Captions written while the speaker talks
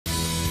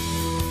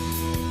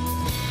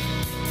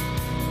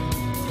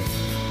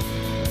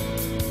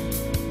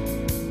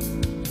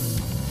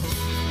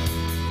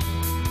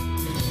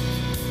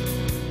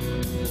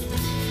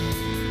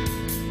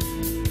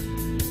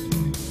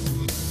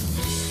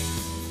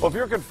Well, if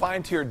you're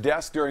confined to your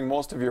desk during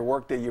most of your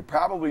workday, you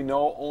probably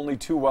know only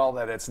too well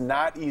that it's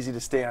not easy to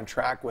stay on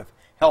track with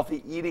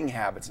healthy eating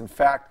habits. In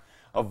fact,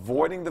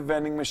 avoiding the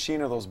vending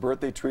machine or those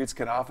birthday treats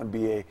can often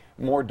be a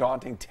more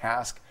daunting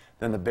task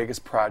than the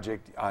biggest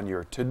project on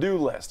your to-do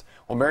list.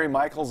 Well, Mary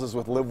Michaels is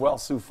with Live Well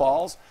Sioux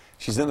Falls.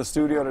 She's in the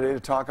studio today to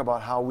talk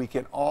about how we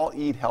can all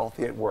eat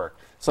healthy at work.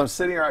 So I'm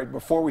sitting here,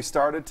 before we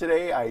started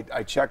today,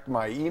 I checked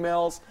my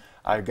emails.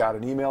 I got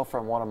an email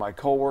from one of my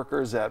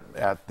coworkers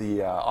at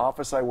the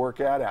office I work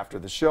at after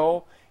the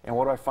show, and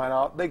what do I find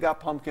out? They got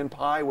pumpkin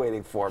pie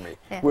waiting for me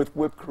with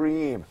whipped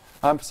cream.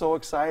 I'm so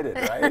excited,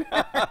 right?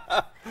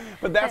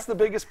 But that's the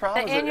biggest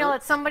problem. The annual,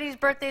 it's somebody's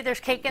birthday, there's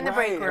cake in the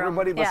break room.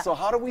 Everybody, but so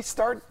how do we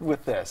start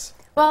with this?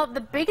 Well,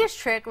 the biggest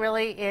trick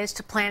really is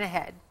to plan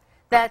ahead.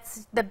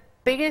 That's the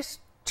biggest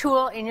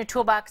tool in your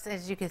toolbox,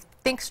 as you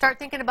can start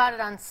thinking about it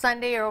on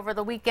Sunday or over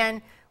the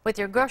weekend with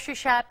your grocery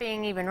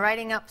shopping, even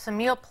writing up some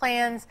meal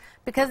plans,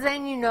 because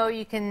then you know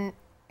you can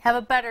have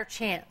a better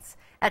chance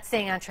at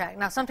staying on track.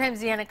 Now, sometimes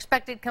the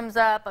unexpected comes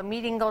up, a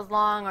meeting goes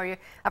long, or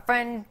a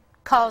friend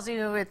calls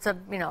you, it's a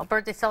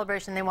birthday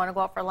celebration, they want to go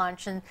out for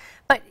lunch.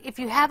 But if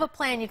you have a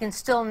plan, you can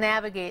still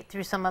navigate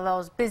through some of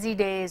those busy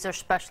days or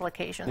special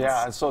occasions.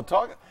 Yeah, and so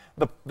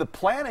the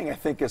planning, I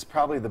think, is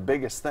probably the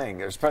biggest thing.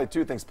 There's probably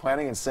two things,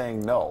 planning and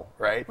saying no,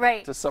 right?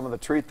 Right. To some of the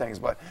treat things.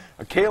 But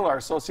Kayla, our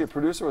associate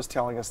producer, was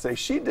telling us today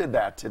she did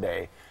that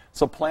today.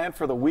 So plan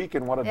for the week,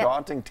 and what a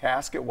daunting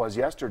task it was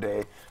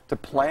yesterday to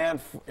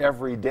plan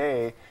every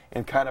day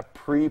and kind of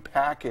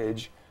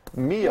pre-package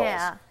meals.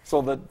 Yeah.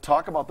 So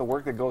talk about the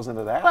work that goes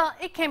into that. Well,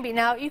 it can be.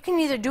 Now, you can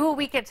either do a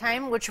week at a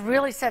time, which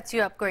really sets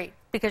you up great,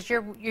 because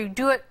you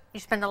do it, you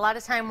spend a lot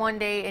of time one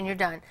day and you're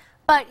done.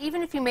 But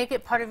even if you make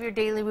it part of your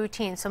daily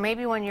routine, so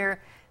maybe when you're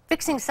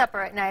fixing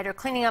supper at night or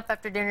cleaning up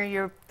after dinner,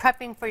 you're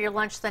prepping for your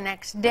lunch the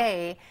next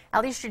day,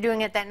 at least you're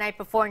doing it that night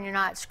before and you're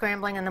not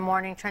scrambling in the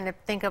morning trying to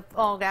think of,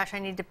 oh gosh, I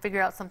need to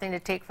figure out something to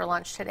take for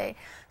lunch today.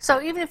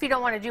 So even if you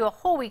don't want to do a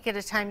whole week at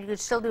a time, you could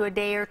still do a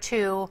day or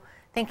two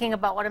thinking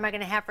about what am I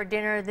going to have for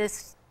dinner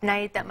this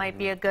night that might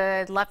be a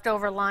good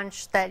leftover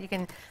lunch that you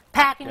can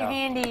pack in your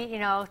handy,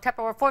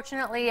 Tupperware.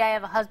 Fortunately, I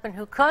have a husband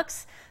who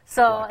cooks,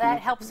 so that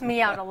helps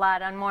me out a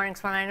lot on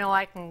mornings when I know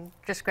I can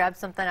just grab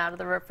something out of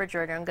the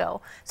refrigerator and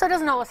go. So it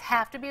doesn't always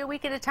have to be a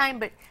week at a time,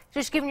 but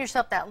just giving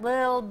yourself that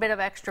little bit of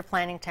extra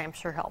planning time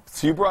sure helps.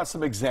 So you brought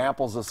some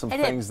examples of some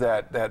things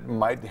that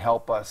might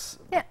help us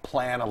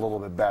plan a little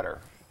bit better.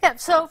 Yeah,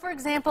 so for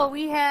example,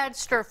 we had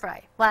stir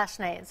fry last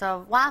night.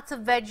 So lots of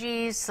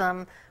veggies,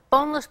 some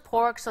boneless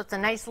pork, so it's a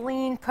nice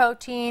lean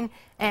protein,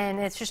 and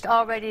it's just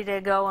all ready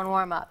to go and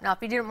warm up. Now, if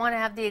you didn't want to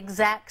have the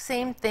exact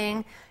same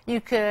thing,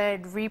 you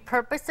could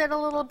repurpose it a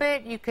little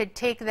bit. You could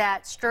take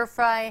that stir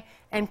fry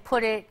and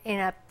put it in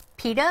a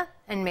pita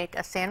and make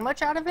a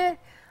sandwich out of it.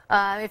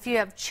 If you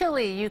have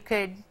chili, you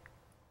could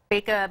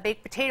bake a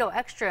baked potato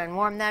extra and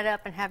warm that up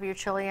and have your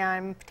chili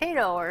on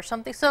potato or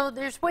something. So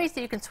there's ways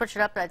that you can switch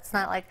it up. That's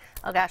not like,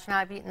 oh gosh, now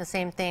I've eaten the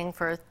same thing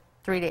for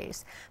 3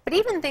 days. But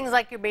even things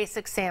like your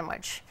basic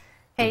sandwich.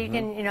 Hey, you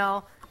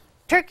can,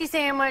 turkey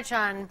sandwich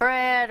on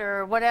bread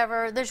or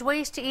whatever. There's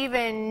ways to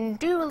even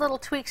do little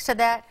tweaks to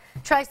that.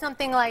 Try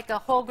something like a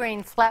whole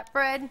grain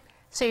flatbread.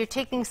 So you're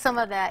taking some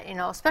of that,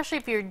 especially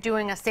if you're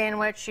doing a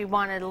sandwich, you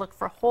want to look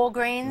for whole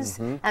grains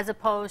as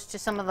opposed to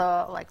some of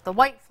the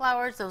white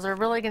flours. Those are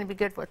really going to be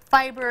good with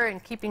fiber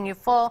and keeping you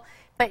full.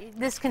 But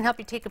this can help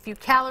you take a few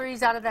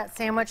calories out of that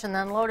sandwich and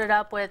then load it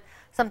up with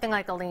something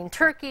like a lean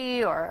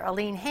turkey or a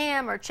lean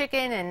ham or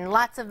chicken and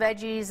lots of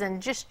veggies,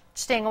 and just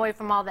staying away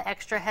from all the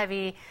extra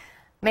heavy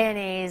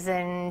mayonnaise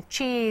and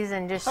cheese,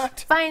 and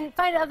just find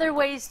other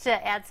ways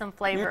to add some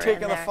flavor. You're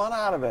taking the fun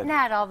out of it.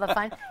 Not all the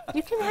fun.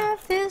 You can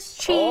have this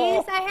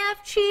cheese. I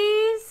have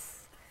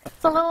cheese.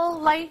 It's a little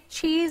light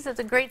cheese. It's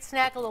a great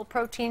snack, a little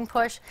protein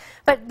push.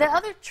 But the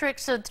other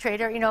tricks of the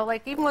trade are,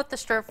 like even with the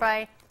stir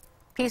fry,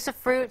 piece of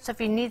fruit. So if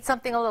you need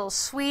something a little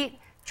sweet,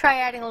 try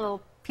adding a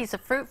little piece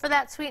of fruit for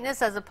that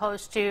sweetness as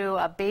opposed to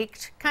a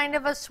baked kind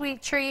of a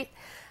sweet treat.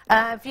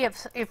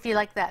 If you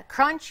like that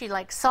crunch, you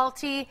like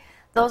salty,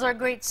 those are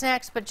great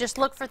snacks, but just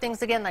look for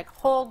things again like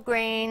whole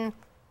grain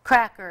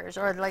crackers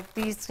or like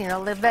these, the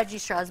veggie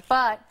straws,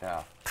 but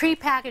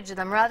pre-package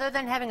them rather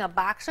than having a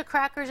box of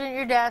crackers in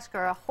your desk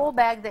or a whole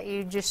bag that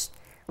you just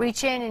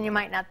reach in and you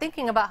might not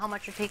thinking about how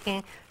much you're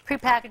taking.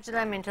 Pre-package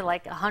them into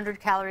like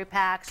 100-calorie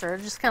packs, or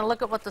just kind of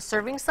look at what the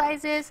serving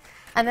size is,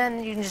 and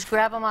then you can just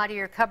grab them out of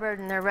your cupboard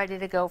and they're ready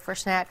to go for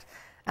snacks.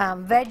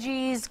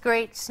 Veggies,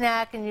 great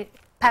snack, and you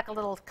pack a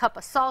little cup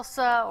of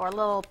salsa or a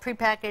little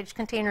pre-packaged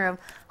container of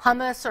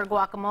hummus or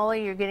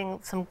guacamole. You're getting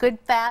some good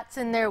fats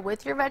in there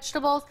with your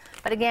vegetables.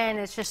 But again,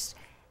 it's just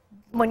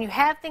when you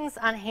have things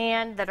on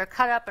hand that are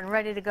cut up and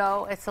ready to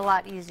go, it's a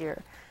lot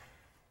easier.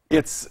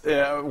 It's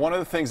one of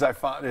the things I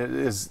found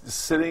is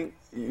sitting.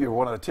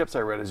 One of the tips I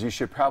read is you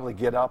should probably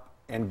get up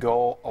and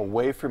go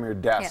away from your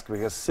desk,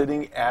 because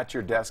sitting at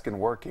your desk and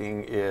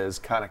working is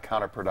kind of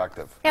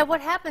counterproductive. Yeah,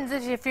 what happens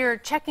is if you're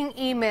checking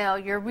email,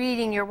 you're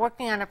reading, you're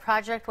working on a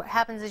project, what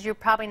happens is you're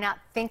probably not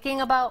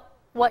thinking about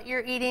what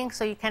you're eating,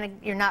 so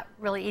you're not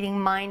really eating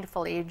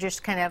mindfully. You're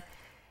just kind of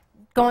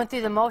going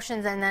through the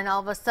motions, and then all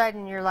of a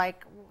sudden you're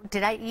like,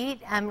 did I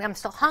eat? I'm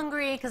still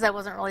hungry because I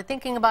wasn't really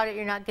thinking about it.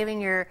 You're not giving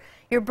your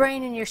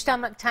brain and your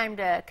stomach time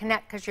to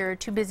connect because you're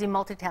too busy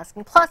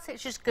multitasking. Plus,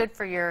 it's just good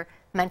for your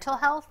mental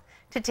health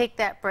to take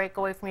that break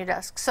away from your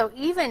desk. So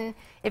even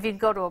if you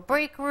go to a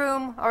break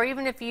room, or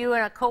even if you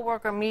and a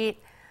coworker meet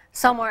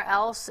somewhere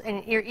else,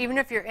 and even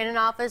if you're in an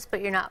office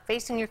but you're not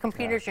facing your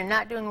computers, you're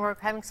not doing work,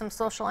 having some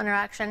social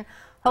interaction,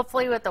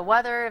 hopefully with the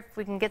weather, if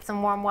we can get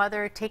some warm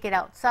weather, take it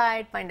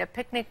outside, find a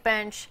picnic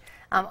bench,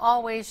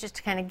 always just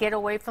to kind of get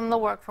away from the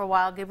work for a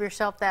while, give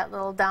yourself that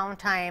little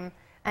downtime,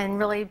 and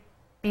really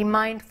be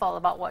mindful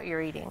about what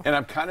you're eating. And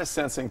I'm kind of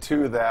sensing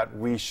too that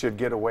we should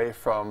get away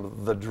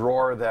from the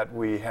drawer that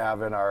we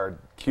have in our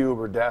cube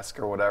or desk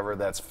or whatever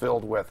that's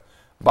filled with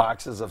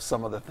boxes of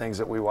some of the things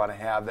that we want to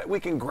have that we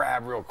can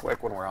grab real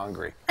quick when we're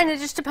hungry. And it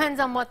just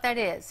depends on what that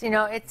is. You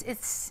know,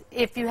 it's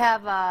if you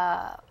have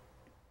a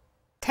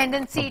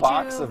tendency a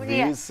box of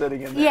these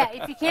sitting in there. Yeah,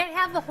 if you can't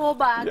have the whole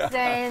box,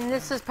 then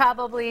this is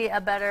probably a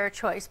better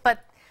choice.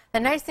 But the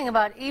nice thing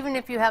about it, even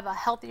if you have a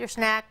healthier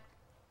snack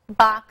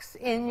box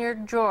in your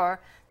drawer,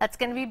 that's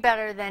going to be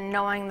better than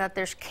knowing that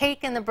there's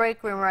cake in the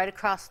break room right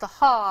across the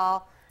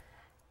hall.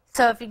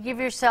 So if you give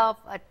yourself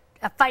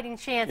a fighting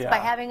chance by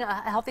having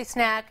a healthy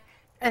snack.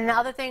 And the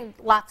other thing,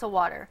 lots of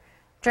water.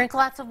 Drink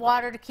lots of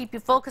water to keep you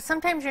full, because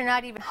sometimes you're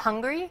not even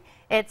hungry.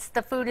 It's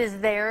the food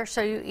is there,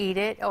 so you eat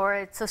it, or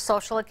it's a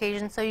social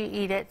occasion, so you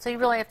eat it. So you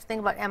really have to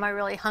think about, am I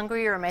really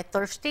hungry or am I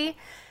thirsty?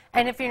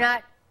 And if you're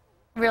not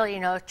really,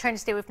 trying to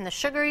stay away from the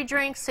sugary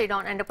drinks so you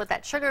don't end up with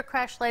that sugar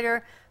crash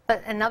later.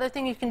 But another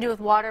thing you can do with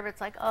water, if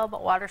it's like, oh,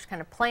 but water's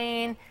kind of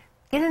plain,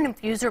 get an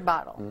infuser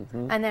bottle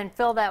and then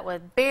fill that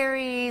with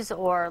berries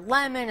or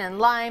lemon and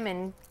lime,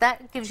 and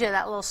that gives you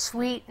that little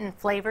sweet and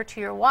flavor to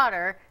your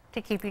water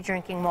to keep you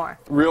drinking more.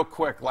 Real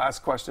quick,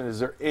 last question. Is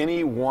there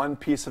any one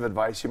piece of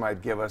advice you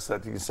might give us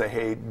that you can say,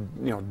 hey,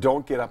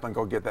 don't get up and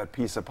go get that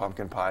piece of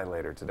pumpkin pie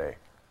later today?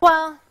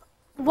 Well,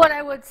 what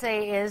I would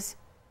say is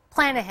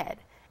plan ahead.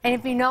 And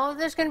if you know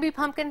there's going to be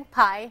pumpkin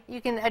pie,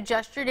 you can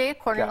adjust your day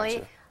accordingly.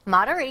 Gotcha.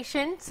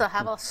 Moderation, so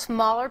have a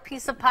smaller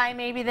piece of pie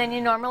maybe than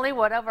you normally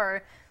would have,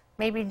 or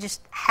maybe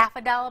just half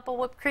a dollop of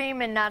whipped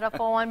cream and not a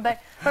full one.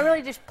 But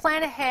really just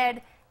plan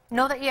ahead.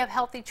 Know that you have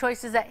healthy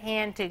choices at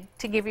hand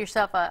to give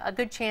yourself a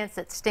good chance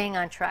at staying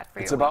on track for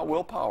your It's about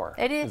willpower.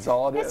 It is. It's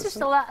all it is. It's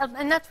just a lot,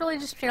 and that's really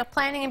just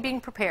planning and being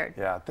prepared.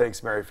 Yeah,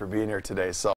 thanks, Mary, for being here today. So.